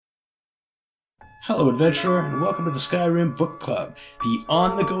Hello, adventurer, and welcome to the Skyrim Book Club, the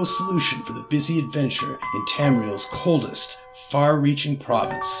on-the-go solution for the busy adventure in Tamriel's coldest, far-reaching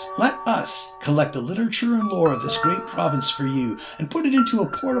province. Let us collect the literature and lore of this great province for you and put it into a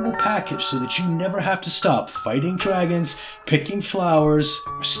portable package so that you never have to stop fighting dragons, picking flowers,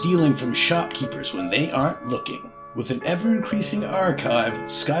 or stealing from shopkeepers when they aren't looking. With an ever-increasing archive,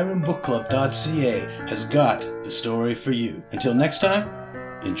 SkyrimBookClub.ca has got the story for you. Until next time,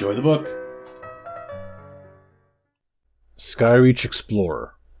 enjoy the book. Skyreach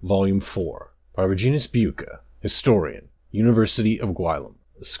Explorer, Volume 4, by Reginus Buca, Historian, University of Gwylem,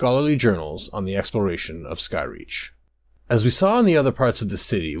 Scholarly Journals on the Exploration of Skyreach. As we saw in the other parts of the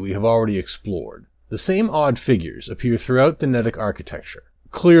city we have already explored, the same odd figures appear throughout the Nedic architecture.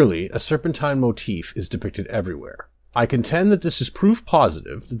 Clearly, a serpentine motif is depicted everywhere. I contend that this is proof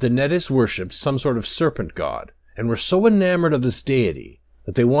positive that the Nedis worshipped some sort of serpent god, and were so enamored of this deity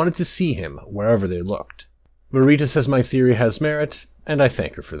that they wanted to see him wherever they looked. Marita says my theory has merit, and I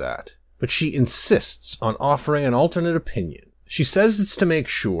thank her for that. But she insists on offering an alternate opinion. She says it's to make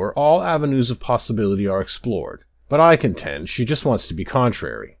sure all avenues of possibility are explored, but I contend she just wants to be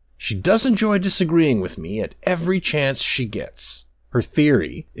contrary. She does enjoy disagreeing with me at every chance she gets. Her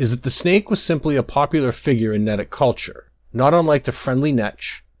theory is that the snake was simply a popular figure in Nedic culture, not unlike the friendly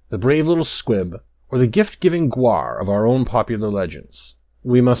Netch, the brave little squib, or the gift-giving Gwar of our own popular legends.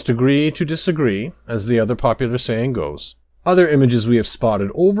 We must agree to disagree, as the other popular saying goes. Other images we have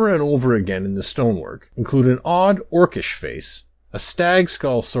spotted over and over again in the stonework include an odd orcish face, a stag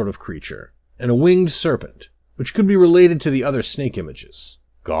skull sort of creature, and a winged serpent, which could be related to the other snake images.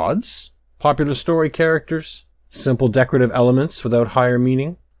 Gods? Popular story characters? Simple decorative elements without higher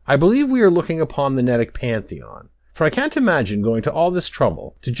meaning? I believe we are looking upon the Nedic pantheon, for I can't imagine going to all this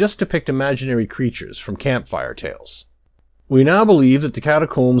trouble to just depict imaginary creatures from campfire tales. We now believe that the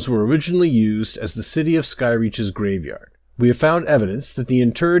catacombs were originally used as the city of Skyreach's graveyard. We have found evidence that the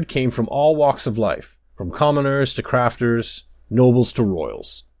interred came from all walks of life, from commoners to crafters, nobles to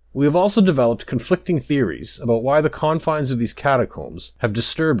royals. We have also developed conflicting theories about why the confines of these catacombs have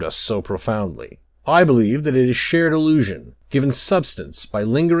disturbed us so profoundly. I believe that it is shared illusion, given substance by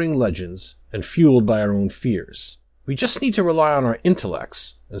lingering legends and fueled by our own fears. We just need to rely on our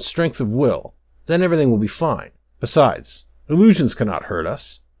intellects and strength of will, then everything will be fine. Besides, illusions cannot hurt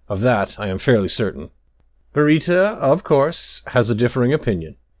us. Of that, I am fairly certain. Marita, of course, has a differing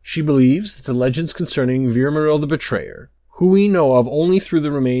opinion. She believes that the legends concerning Virmaril the Betrayer, who we know of only through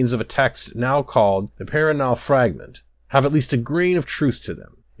the remains of a text now called the Paranal Fragment, have at least a grain of truth to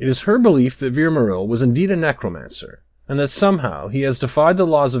them. It is her belief that Virmaril was indeed a necromancer, and that somehow he has defied the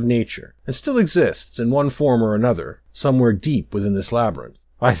laws of nature, and still exists in one form or another, somewhere deep within this labyrinth.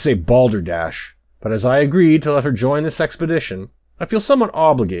 I say balderdash. But as I agreed to let her join this expedition, I feel somewhat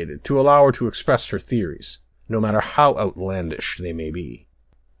obligated to allow her to express her theories, no matter how outlandish they may be.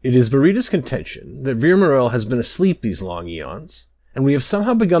 It is Marita's contention that Virmaril has been asleep these long eons, and we have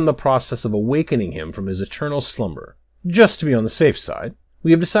somehow begun the process of awakening him from his eternal slumber. Just to be on the safe side,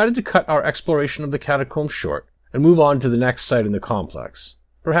 we have decided to cut our exploration of the catacombs short and move on to the next site in the complex.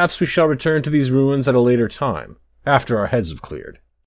 Perhaps we shall return to these ruins at a later time, after our heads have cleared.